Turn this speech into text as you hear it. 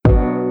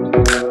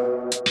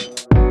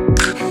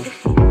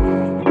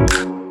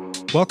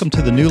Welcome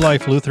to the New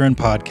Life Lutheran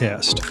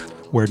Podcast,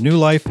 where new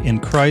life in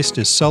Christ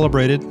is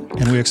celebrated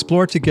and we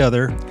explore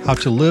together how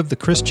to live the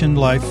Christian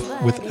life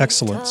with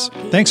excellence.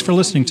 Thanks for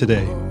listening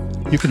today.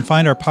 You can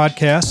find our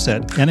podcasts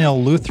at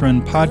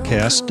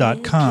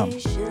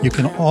nllutheranpodcast.com. You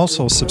can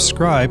also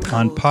subscribe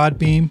on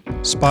Podbean,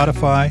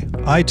 Spotify,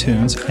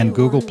 iTunes, and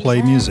Google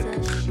Play Music.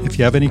 If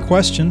you have any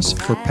questions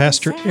for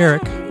Pastor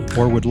Eric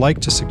or would like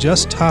to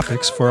suggest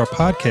topics for our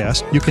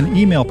podcast, you can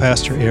email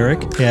Pastor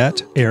Eric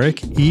at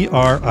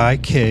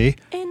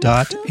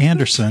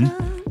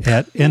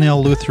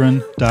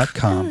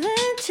eric.anderson@nllutheran.com.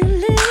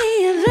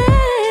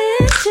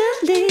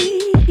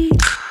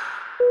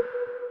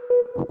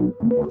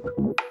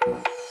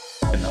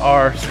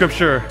 Our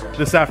scripture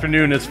this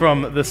afternoon is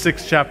from the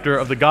 6th chapter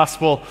of the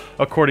Gospel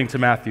according to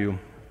Matthew.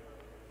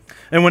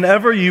 And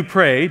whenever you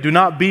pray, do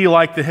not be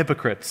like the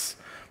hypocrites,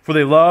 for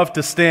they love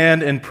to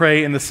stand and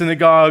pray in the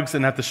synagogues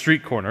and at the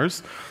street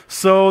corners,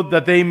 so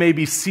that they may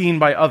be seen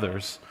by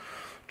others.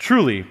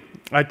 Truly,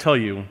 I tell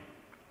you,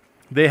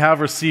 they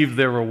have received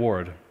their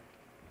reward.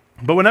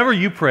 But whenever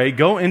you pray,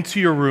 go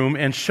into your room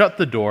and shut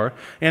the door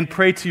and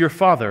pray to your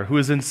Father who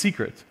is in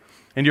secret.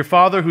 And your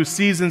Father who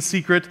sees in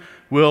secret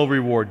will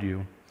reward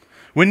you.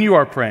 When you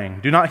are praying,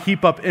 do not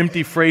heap up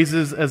empty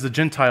phrases as the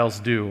Gentiles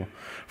do,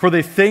 for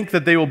they think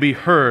that they will be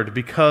heard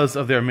because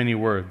of their many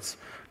words.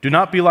 Do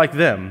not be like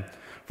them,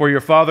 for your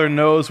Father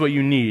knows what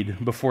you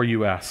need before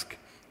you ask.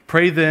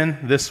 Pray then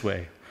this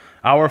way: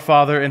 Our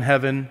Father in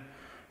heaven,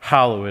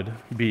 hallowed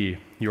be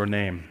your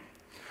name.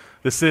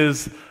 This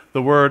is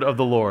the word of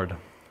the Lord.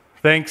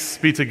 Thanks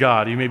be to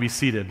God. You may be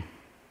seated.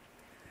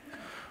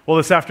 Well,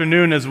 this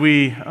afternoon, as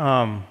we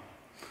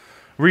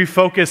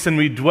refocus and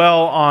we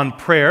dwell on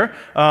prayer,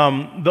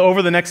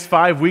 over the next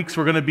 5 weeks,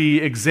 we're going to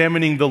be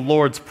examining the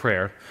Lord's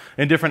Prayer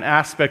and different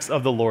aspects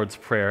of the Lord's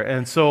Prayer.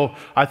 And so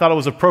I thought it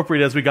was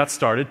appropriate as we got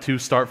started to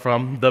start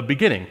from the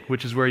beginning,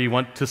 which is where you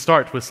want to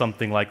start with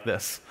something like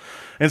this.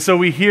 And so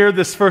we hear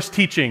this first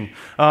teaching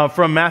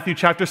from Matthew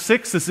chapter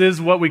 6. This is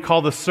what we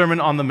call the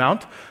Sermon on the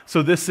Mount.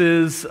 So this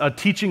is a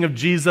teaching of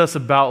Jesus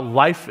about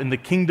life in the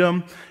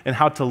kingdom and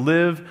how to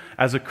live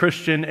as a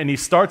Christian. And he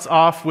starts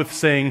off with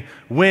saying,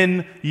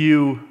 when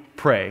you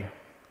pray.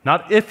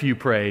 Not if you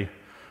pray,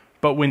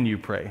 but when you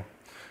pray.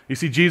 You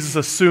see, Jesus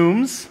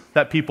assumes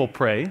that people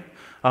pray,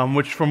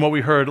 which from what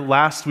we heard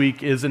last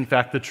week is in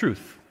fact the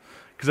truth.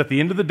 Because at the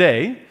end of the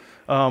day,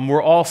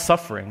 we're all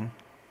suffering.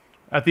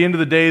 At the end of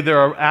the day, there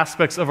are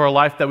aspects of our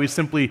life that we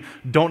simply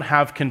don't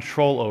have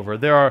control over.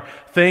 There are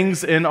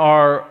things in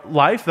our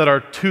life that are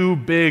too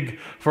big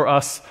for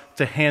us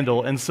to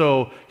handle. And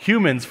so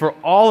humans, for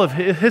all of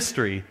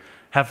history,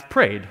 have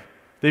prayed.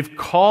 They've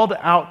called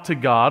out to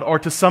God or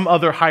to some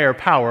other higher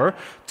power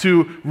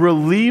to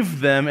relieve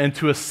them and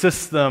to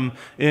assist them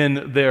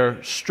in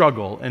their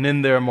struggle and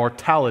in their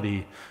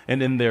mortality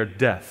and in their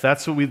death.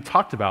 That's what we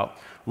talked about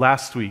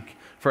last week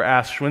for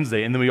Ash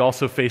Wednesday, and then we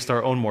also faced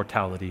our own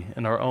mortality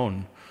and our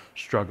own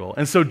struggle.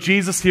 And so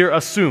Jesus here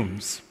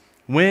assumes,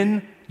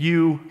 when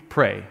you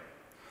pray.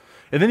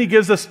 And then he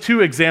gives us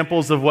two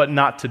examples of what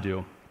not to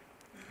do.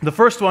 The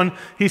first one,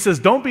 he says,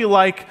 don't be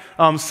like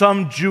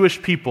some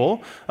Jewish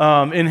people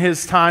in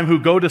his time who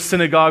go to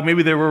synagogue.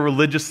 Maybe they were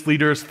religious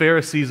leaders,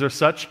 Pharisees or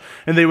such,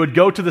 and they would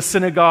go to the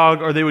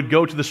synagogue or they would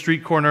go to the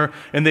street corner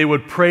and they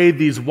would pray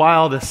these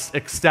wild,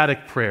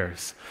 ecstatic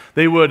prayers.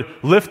 They would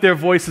lift their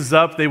voices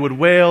up, they would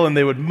wail and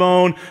they would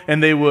moan,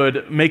 and they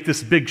would make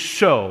this big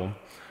show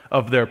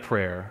of their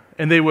prayer.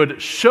 And they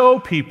would show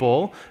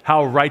people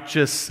how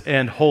righteous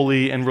and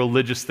holy and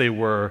religious they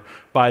were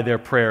by their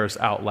prayers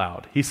out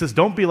loud. He says,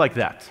 don't be like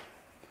that.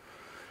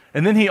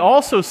 And then he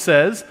also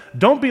says,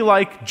 don't be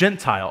like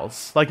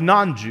Gentiles, like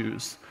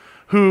non-Jews,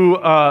 who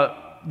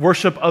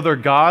worship other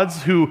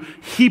gods, who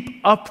heap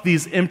up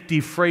these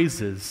empty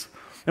phrases.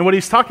 And what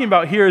he's talking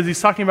about here is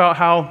he's talking about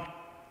how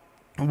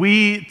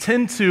we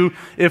tend to,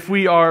 if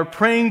we are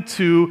praying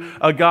to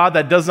a God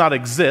that does not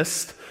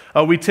exist,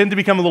 we tend to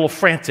become a little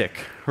frantic,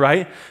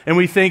 right? And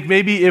we think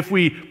maybe if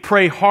we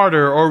pray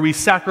harder or we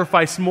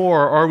sacrifice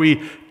more or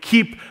we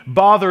keep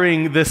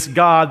bothering this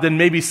God, then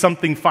maybe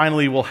something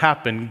finally will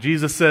happen.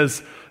 Jesus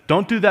says,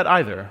 don't do that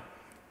either.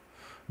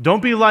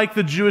 Don't be like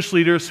the Jewish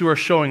leaders who are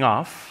showing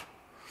off,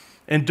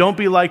 and don't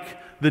be like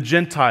the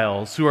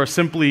Gentiles who are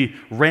simply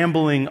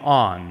rambling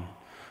on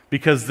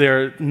because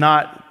they're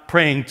not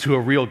praying to a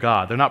real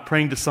God. They're not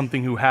praying to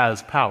something who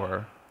has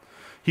power.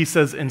 He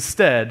says,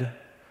 instead,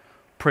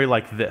 pray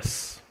like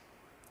this.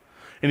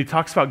 And he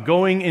talks about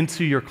going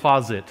into your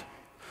closet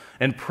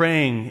and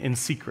praying in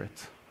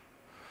secret,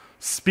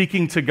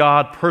 speaking to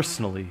God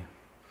personally,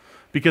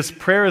 because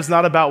prayer is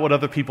not about what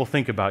other people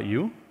think about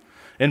you,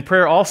 and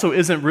prayer also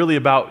isn't really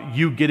about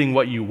you getting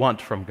what you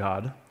want from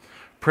God.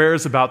 Prayer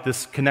is about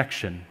this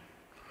connection,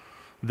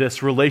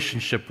 this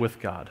relationship with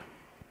God.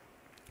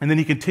 And then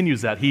he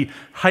continues that. He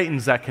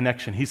heightens that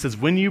connection. He says,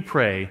 when you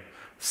pray,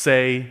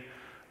 say,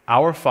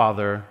 Our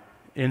Father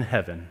in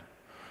heaven,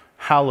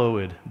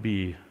 hallowed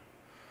be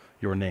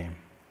your name.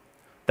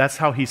 That's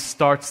how he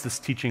starts this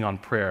teaching on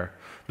prayer.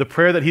 the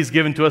prayer that he's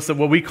given to us, that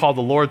what we call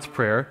the Lord's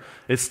Prayer,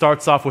 it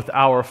starts off with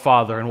Our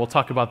Father, and we'll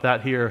talk about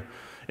that here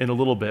in a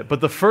little bit.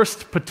 But the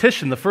first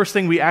petition, the first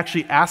thing we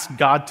actually ask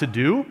God to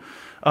do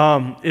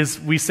is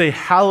we say,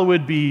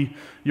 hallowed be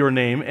your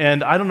name.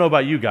 And I don't know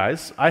about you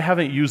guys, I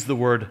haven't used the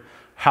word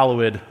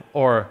hallowed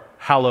or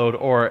hallowed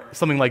or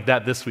something like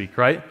that this week,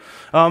 right?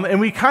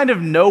 And we kind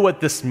of know what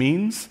this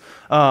means,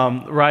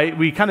 right?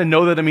 We kind of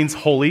know that it means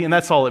holy, and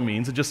that's all it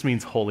means. It just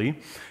means holy.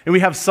 And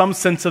we have some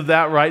sense of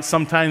that, right?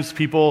 Sometimes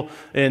people,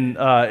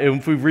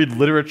 if we read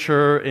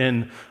literature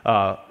in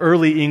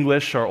early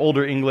English or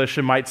older English,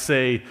 it might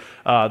say,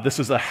 this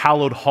is the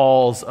hallowed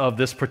halls of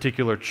this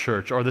particular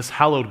church, or this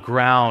hallowed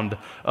ground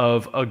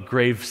of a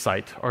grave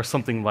site, or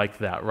something like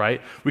that,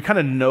 right? We kind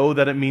of know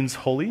that it means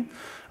holy.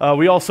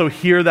 We also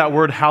hear that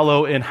word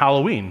hallow in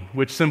Halloween,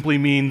 which simply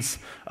means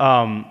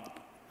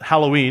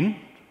Halloween,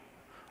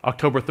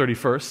 October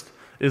 31st,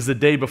 is the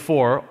day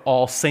before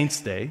All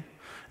Saints' Day.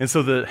 And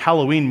so the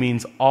Halloween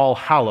means All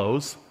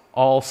Hallows,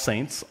 All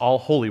Saints, All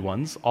Holy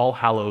Ones, All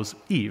Hallows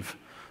Eve,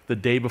 the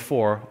day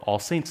before All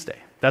Saints' Day.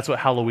 That's what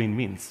Halloween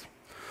means.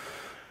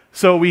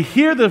 So we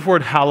hear the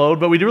word hallowed,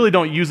 but we really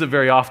don't use it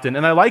very often.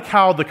 And I like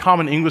how the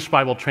Common English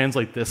Bible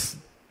translates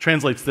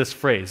this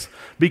phrase,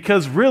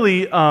 because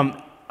really,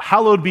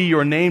 hallowed be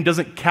your name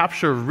doesn't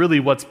capture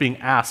really what's being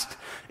asked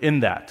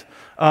in that.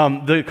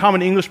 The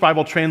Common English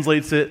Bible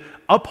translates it,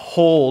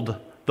 uphold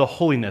the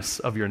holiness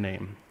of your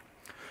name.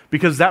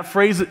 Because that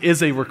phrase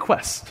is a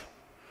request.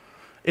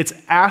 It's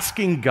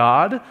asking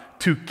God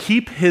to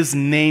keep his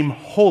name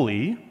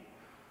holy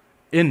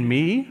in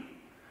me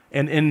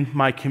and in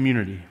my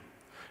community,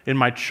 in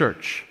my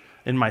church,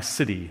 in my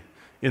city,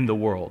 in the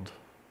world.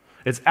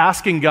 It's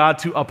asking God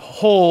to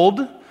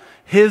uphold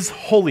his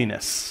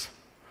holiness,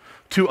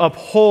 to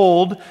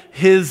uphold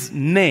his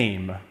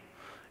name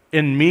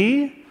in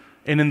me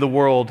and in the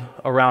world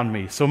around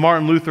me. So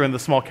Martin Luther in the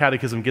Small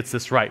Catechism gets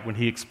this right when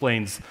he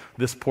explains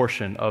this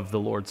portion of the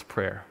Lord's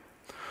Prayer.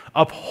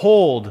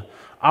 Uphold,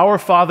 our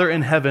Father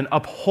in heaven,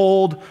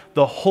 uphold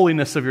the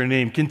holiness of your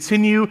name.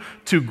 Continue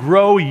to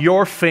grow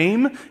your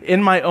fame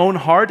in my own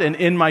heart and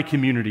in my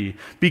community.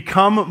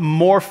 Become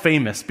more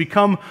famous.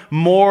 Become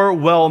more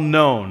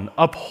well-known.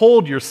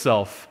 Uphold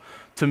yourself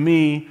to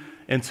me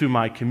and to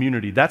my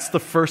community. That's the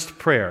first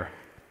prayer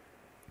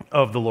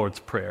of the Lord's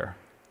Prayer.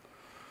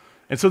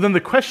 And so then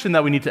the question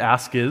that we need to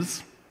ask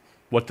is,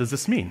 what does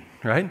this mean,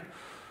 right?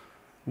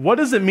 What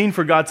does it mean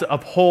for God to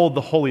uphold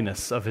the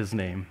holiness of his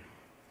name?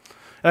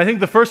 And I think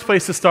the first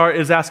place to start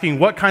is asking,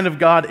 what kind of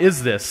God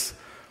is this?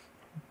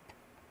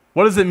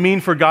 What does it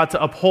mean for God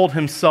to uphold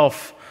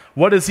himself?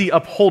 What is he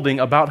upholding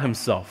about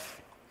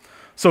himself?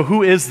 So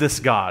who is this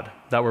God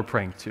that we're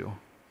praying to?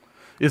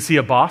 Is he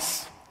a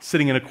boss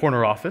sitting in a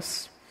corner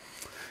office?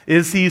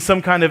 Is he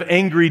some kind of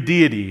angry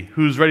deity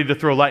who's ready to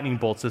throw lightning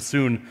bolts as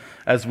soon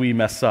as we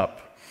mess up?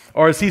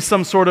 Or is he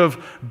some sort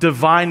of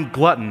divine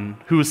glutton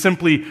who is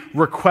simply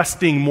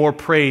requesting more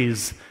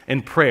praise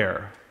and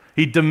prayer?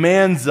 He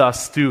demands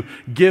us to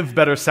give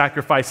better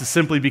sacrifices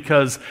simply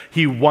because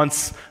he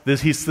wants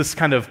this. He's this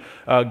kind of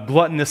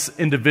gluttonous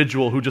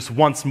individual who just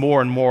wants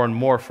more and more and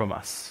more from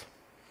us.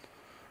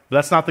 But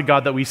that's not the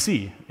God that we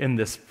see in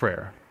this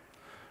prayer,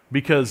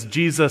 because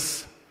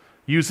Jesus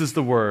uses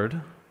the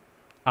word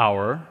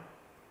our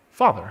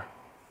Father.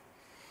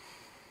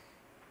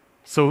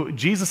 So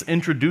Jesus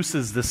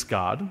introduces this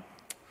God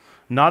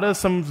not as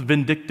some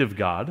vindictive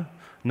God,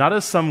 not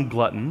as some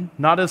glutton,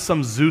 not as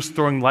some Zeus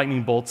throwing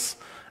lightning bolts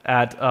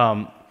at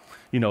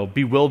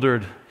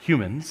bewildered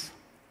humans.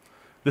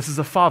 This is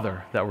a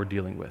Father that we're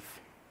dealing with.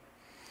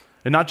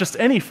 And not just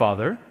any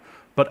Father,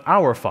 but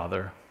our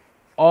Father,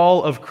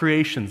 all of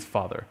creation's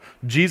Father.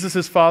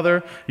 Jesus'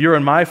 Father, you're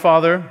and my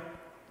Father.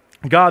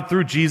 God,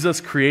 through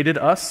Jesus, created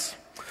us.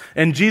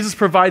 And Jesus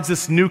provides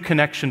this new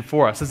connection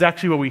for us. It's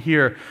actually what we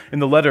hear in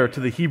the letter to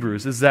the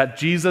Hebrews, is that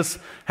Jesus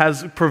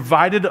has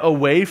provided a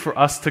way for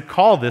us to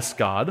call this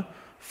God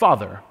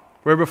Father,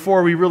 where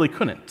before we really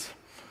couldn't.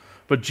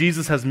 But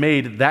Jesus has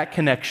made that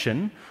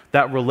connection,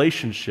 that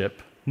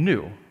relationship,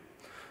 new,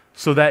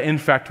 so that in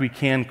fact we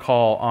can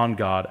call on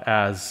God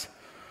as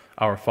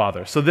our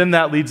Father. So then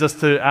that leads us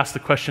to ask the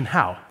question,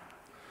 how?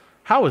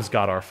 How is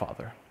God our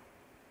Father?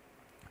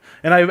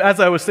 And as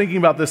I was thinking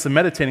about this and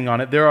meditating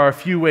on it, there are a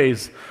few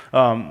ways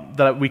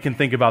that we can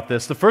think about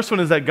this. The first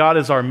one is that God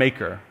is our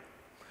maker.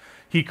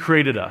 He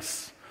created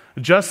us.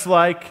 Just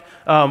like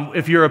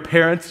if you're a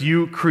parent,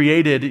 you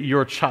created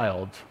your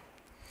child.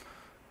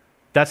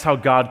 That's how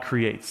God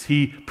creates.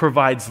 He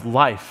provides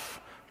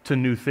life to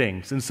new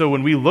things. And so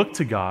when we look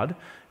to God,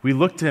 we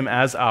look to him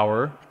as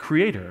our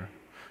creator.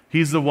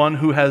 He's the one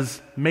who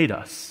has made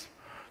us.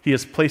 He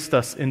has placed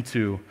us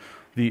into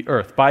the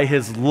earth. By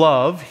his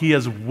love, he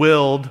has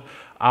willed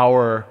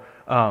our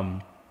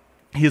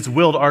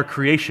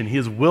creation. He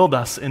has willed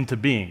us into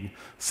being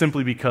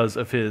simply because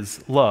of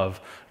his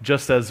love.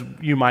 Just as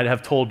you might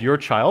have told your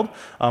child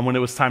when it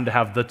was time to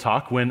have the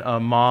talk, when a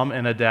mom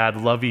and a dad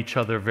love each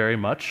other very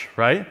much,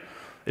 right?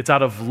 It's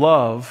out of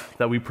love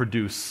that we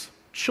produce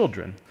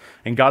children.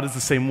 And God is the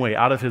same way.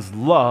 Out of his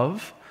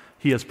love,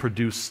 he has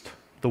produced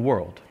the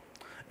world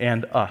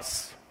and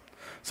us.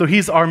 So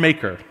he's our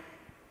maker.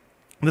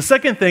 The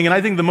second thing, and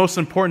I think the most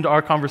important to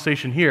our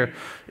conversation here,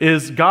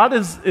 is God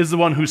is the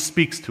one who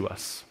speaks to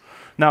us.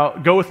 Now,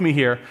 go with me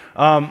here.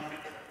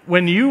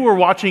 When you were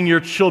watching your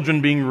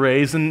children being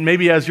raised, and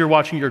maybe as you're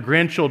watching your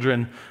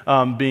grandchildren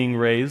being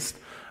raised,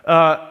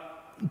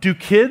 do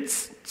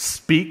kids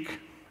speak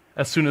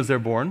as soon as they're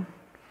born?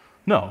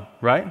 No,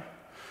 right?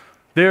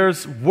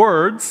 There's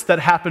words that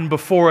happen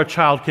before a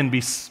child can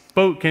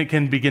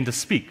begin to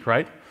speak,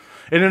 right?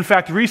 And in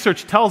fact,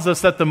 research tells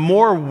us that the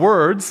more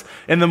words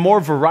and the more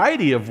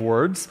variety of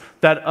words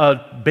that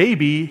a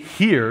baby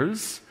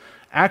hears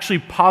actually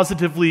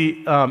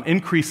positively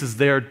increases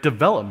their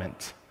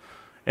development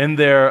and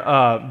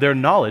their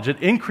knowledge. It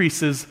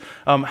increases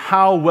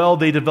how well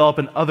they develop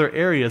in other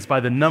areas by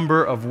the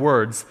number of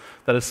words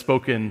that is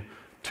spoken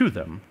to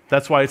them.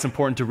 That's why it's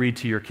important to read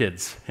to your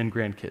kids and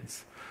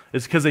grandkids.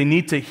 It's because they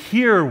need to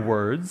hear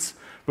words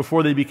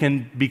before they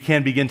begin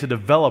to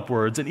develop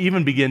words and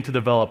even begin to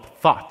develop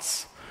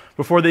thoughts.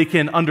 Before they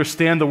can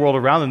understand the world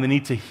around them, they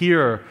need to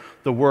hear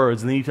the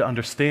words and they need to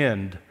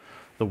understand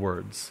the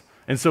words.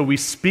 And so we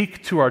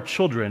speak to our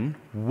children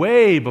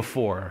way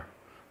before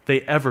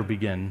they ever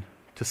begin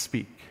to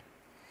speak.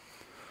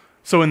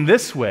 So in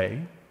this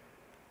way,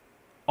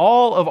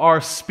 all of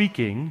our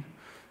speaking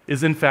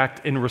is in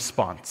fact in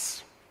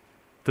response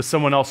to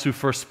someone else who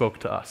first spoke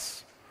to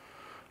us.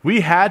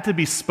 We had to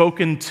be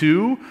spoken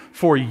to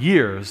for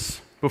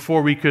years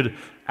before we could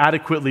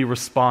adequately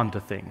respond to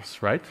things,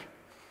 right?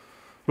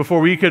 Before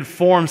we could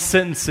form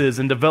sentences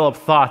and develop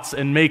thoughts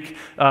and make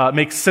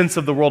sense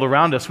of the world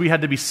around us, we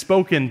had to be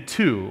spoken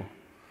to.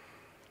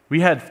 We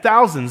had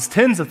thousands,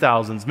 tens of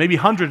thousands, maybe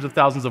hundreds of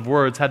thousands of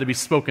words had to be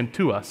spoken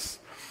to us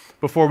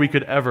before we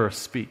could ever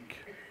speak.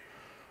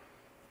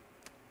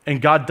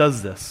 And God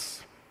does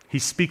this. He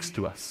speaks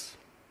to us.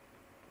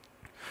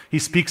 He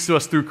speaks to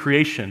us through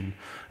creation.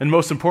 And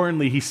most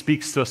importantly, he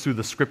speaks to us through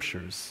the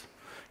scriptures.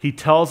 He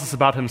tells us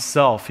about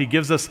himself. He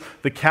gives us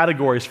the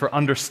categories for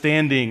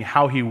understanding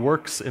how he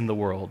works in the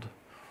world.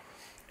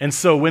 And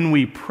so when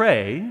we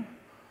pray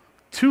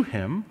to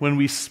him, when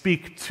we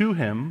speak to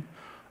him,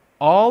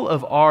 all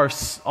of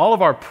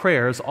our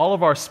prayers, all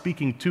of our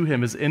speaking to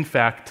him is in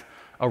fact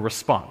a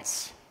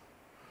response.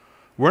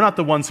 We're not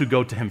the ones who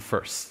go to him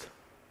first.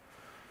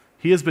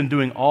 He has been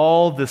doing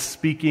all this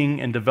speaking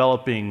and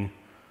developing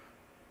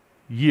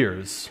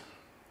years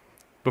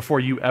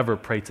before you ever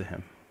pray to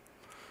him.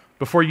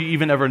 Before you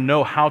even ever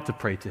know how to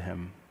pray to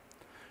him,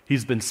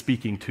 he's been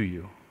speaking to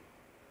you.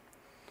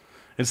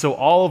 And so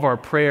all of our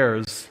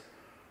prayers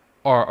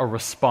are a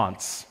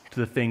response to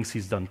the things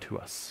he's done to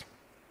us.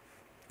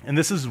 And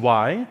this is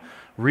why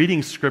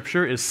reading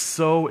Scripture is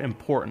so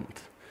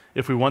important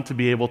if we want to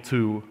be able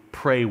to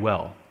pray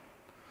well.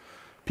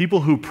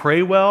 People who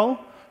pray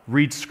well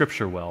read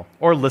Scripture well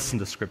or listen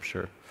to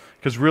Scripture.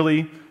 Because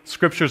really,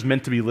 Scripture is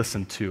meant to be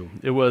listened to.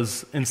 It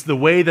was the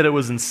way that it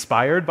was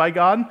inspired by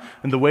God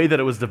and the way that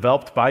it was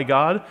developed by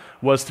God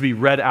was to be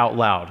read out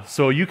loud.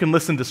 So you can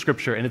listen to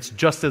Scripture and it's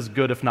just as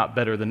good, if not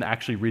better, than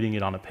actually reading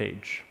it on a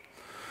page.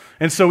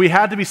 And so we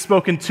had to be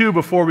spoken to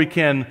before we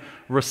can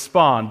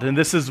respond. And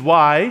this is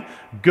why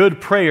good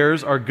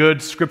prayers are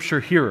good Scripture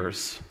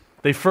hearers.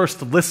 They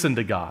first listen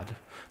to God.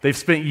 They've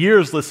spent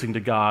years listening to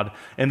God,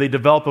 and they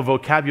develop a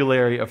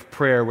vocabulary of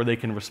prayer where they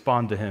can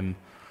respond to him.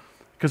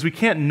 Because we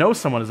can't know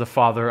someone as a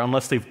father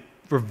unless they've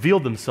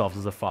revealed themselves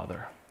as a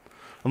father,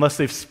 unless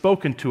they've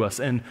spoken to us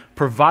and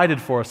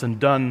provided for us and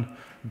done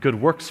good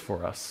works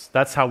for us.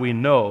 That's how we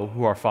know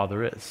who our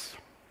Father is.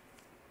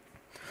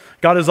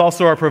 God is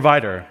also our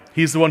provider.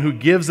 He's the one who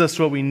gives us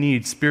what we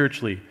need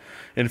spiritually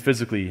and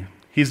physically.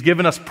 He's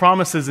given us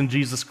promises in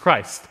Jesus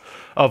Christ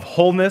of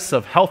wholeness,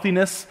 of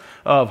healthiness,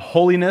 of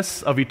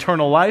holiness, of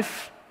eternal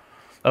life,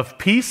 of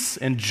peace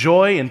and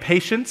joy and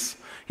patience.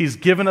 He's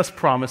given us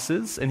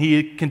promises, and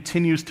he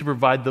continues to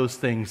provide those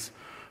things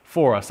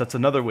for us. That's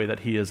another way that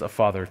he is a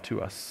father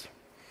to us.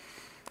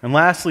 And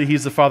lastly,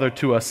 he's a father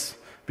to us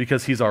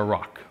because he's our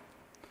rock.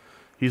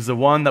 He's the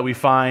one that we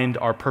find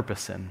our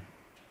purpose in.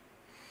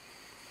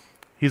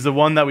 He's the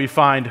one that we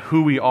find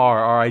who we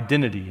are, our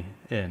identity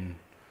in,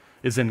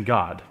 is in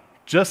God.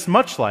 Just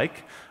much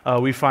like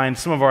we find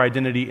some of our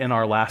identity in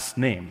our last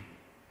name,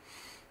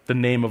 the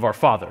name of our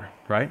Father,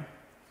 right?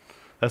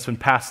 That's been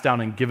passed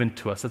down and given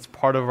to us. That's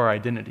part of our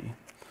identity.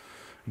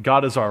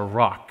 God is our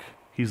rock.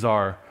 He's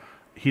the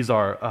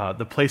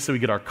place that we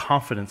get our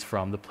confidence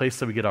from, the place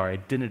that we get our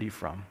identity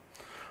from.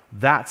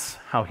 That's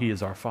how he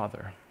is our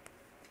Father.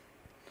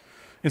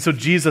 And so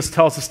Jesus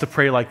tells us to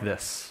pray like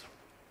this: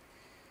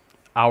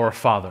 Our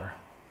Father.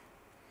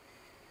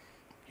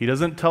 He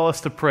doesn't tell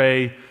us to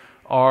pray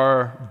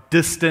our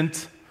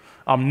distant,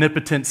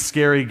 omnipotent,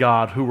 scary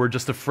God who we're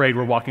just afraid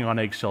we're walking on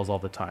eggshells all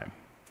the time.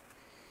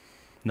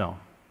 No.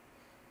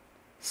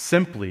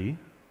 Simply,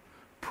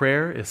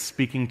 prayer is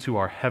speaking to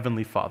our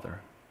Heavenly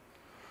Father,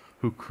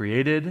 who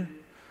created,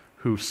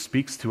 who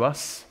speaks to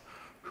us,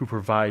 who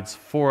provides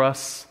for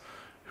us,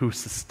 who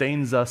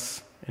sustains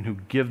us, and who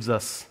gives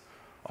us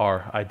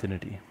our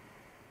identity.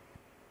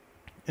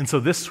 And so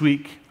this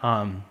week,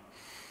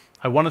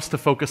 I want us to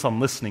focus on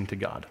listening to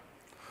God.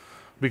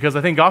 Because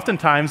I think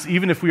oftentimes,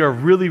 even if we are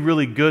really,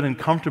 really good and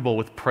comfortable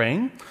with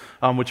praying,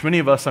 which many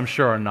of us I'm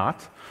sure are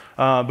not,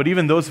 but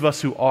even those of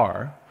us who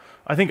are,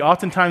 I think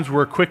oftentimes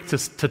we're quick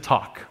to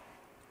talk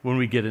when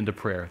we get into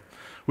prayer.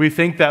 We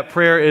think that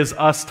prayer is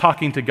us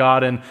talking to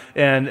God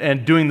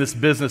and doing this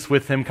business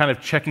with Him, kind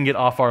of checking it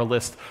off our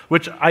list,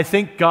 which I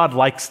think God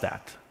likes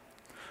that.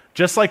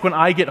 Just like when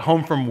I get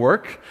home from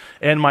work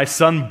and my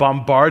son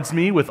bombards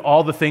me with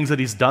all the things that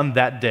he's done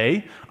that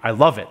day, I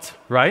love it,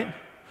 right?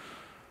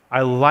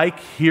 I like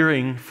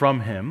hearing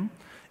from him,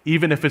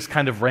 even if it's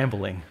kind of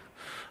rambling,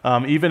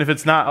 even if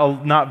it's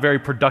not very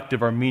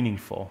productive or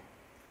meaningful.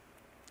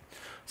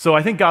 So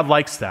I think God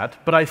likes that,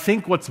 but I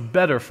think what's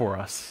better for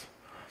us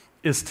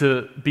is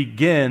to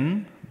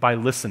begin by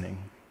listening.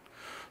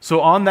 So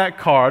on that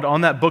card,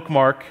 on that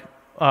bookmark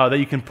that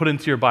you can put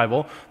into your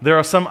Bible, there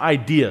are some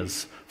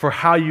ideas for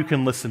how you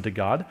can listen to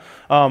God.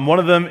 One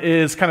of them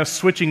is kind of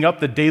switching up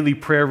the daily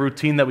prayer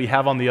routine that we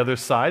have on the other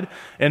side,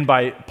 and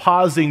by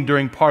pausing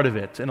during part of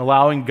it and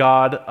allowing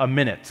God a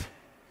minute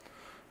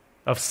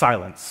of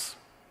silence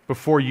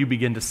before you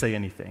begin to say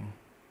anything.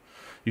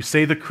 You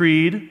say the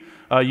creed,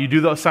 you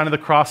do the sign of the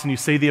cross, and you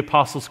say the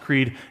Apostles'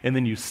 Creed, and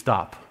then you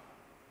stop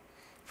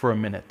for a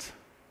minute,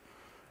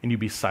 and you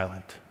be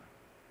silent.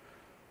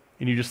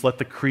 And you just let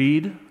the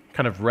creed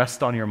kind of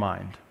rest on your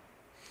mind.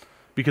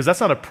 Because that's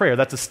not a prayer,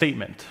 that's a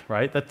statement,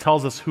 right? That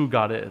tells us who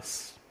God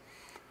is.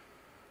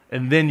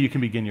 And then you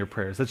can begin your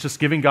prayers. That's just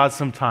giving God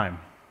some time.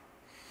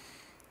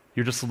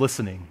 You're just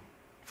listening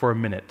for a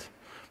minute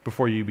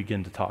before you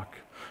begin to talk.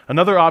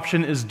 Another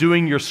option is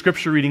doing your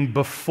scripture reading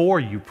before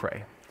you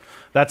pray.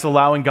 That's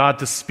allowing God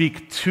to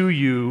speak to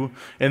you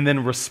and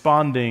then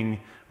responding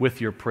with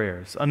your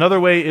prayers.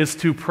 Another way is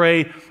to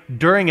pray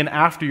during and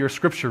after your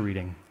scripture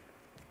reading.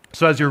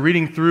 So as you're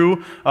reading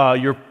through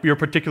your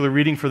particular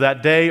reading for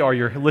that day, or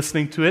you're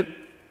listening to it,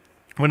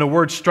 when a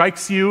word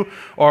strikes you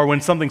or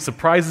when something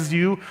surprises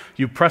you,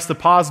 you press the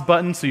pause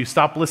button so you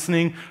stop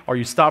listening or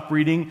you stop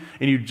reading,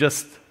 and you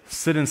just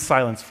sit in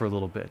silence for a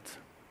little bit.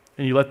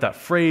 And you let that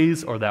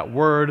phrase or that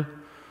word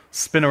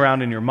spin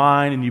around in your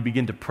mind, and you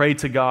begin to pray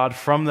to God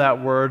from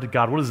that word.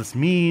 God, what does this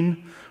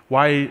mean?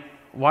 Why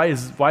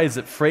is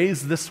it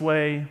phrased this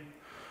way?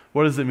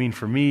 What does it mean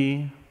for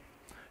me?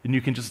 And you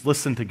can just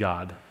listen to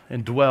God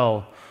and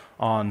dwell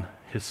on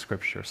His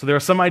scripture. So there are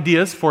some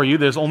ideas for you.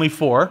 There's only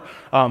 4.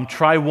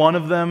 Try one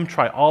of them,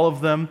 try all of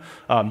them.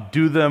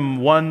 Do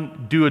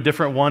a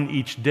different one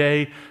each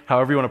day,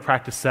 however you want to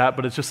practice that.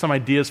 But it's just some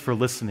ideas for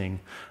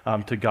listening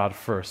to God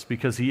first,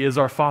 because He is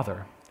our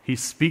Father. He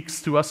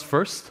speaks to us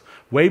first.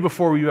 Way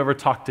before we ever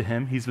talk to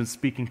Him, He's been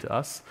speaking to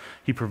us.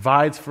 He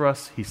provides for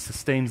us. He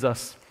sustains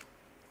us.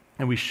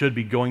 And we should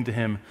be going to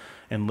Him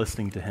and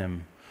listening to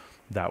Him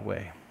that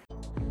way.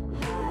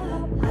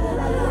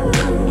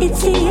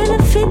 It's the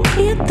elephant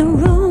in the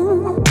room.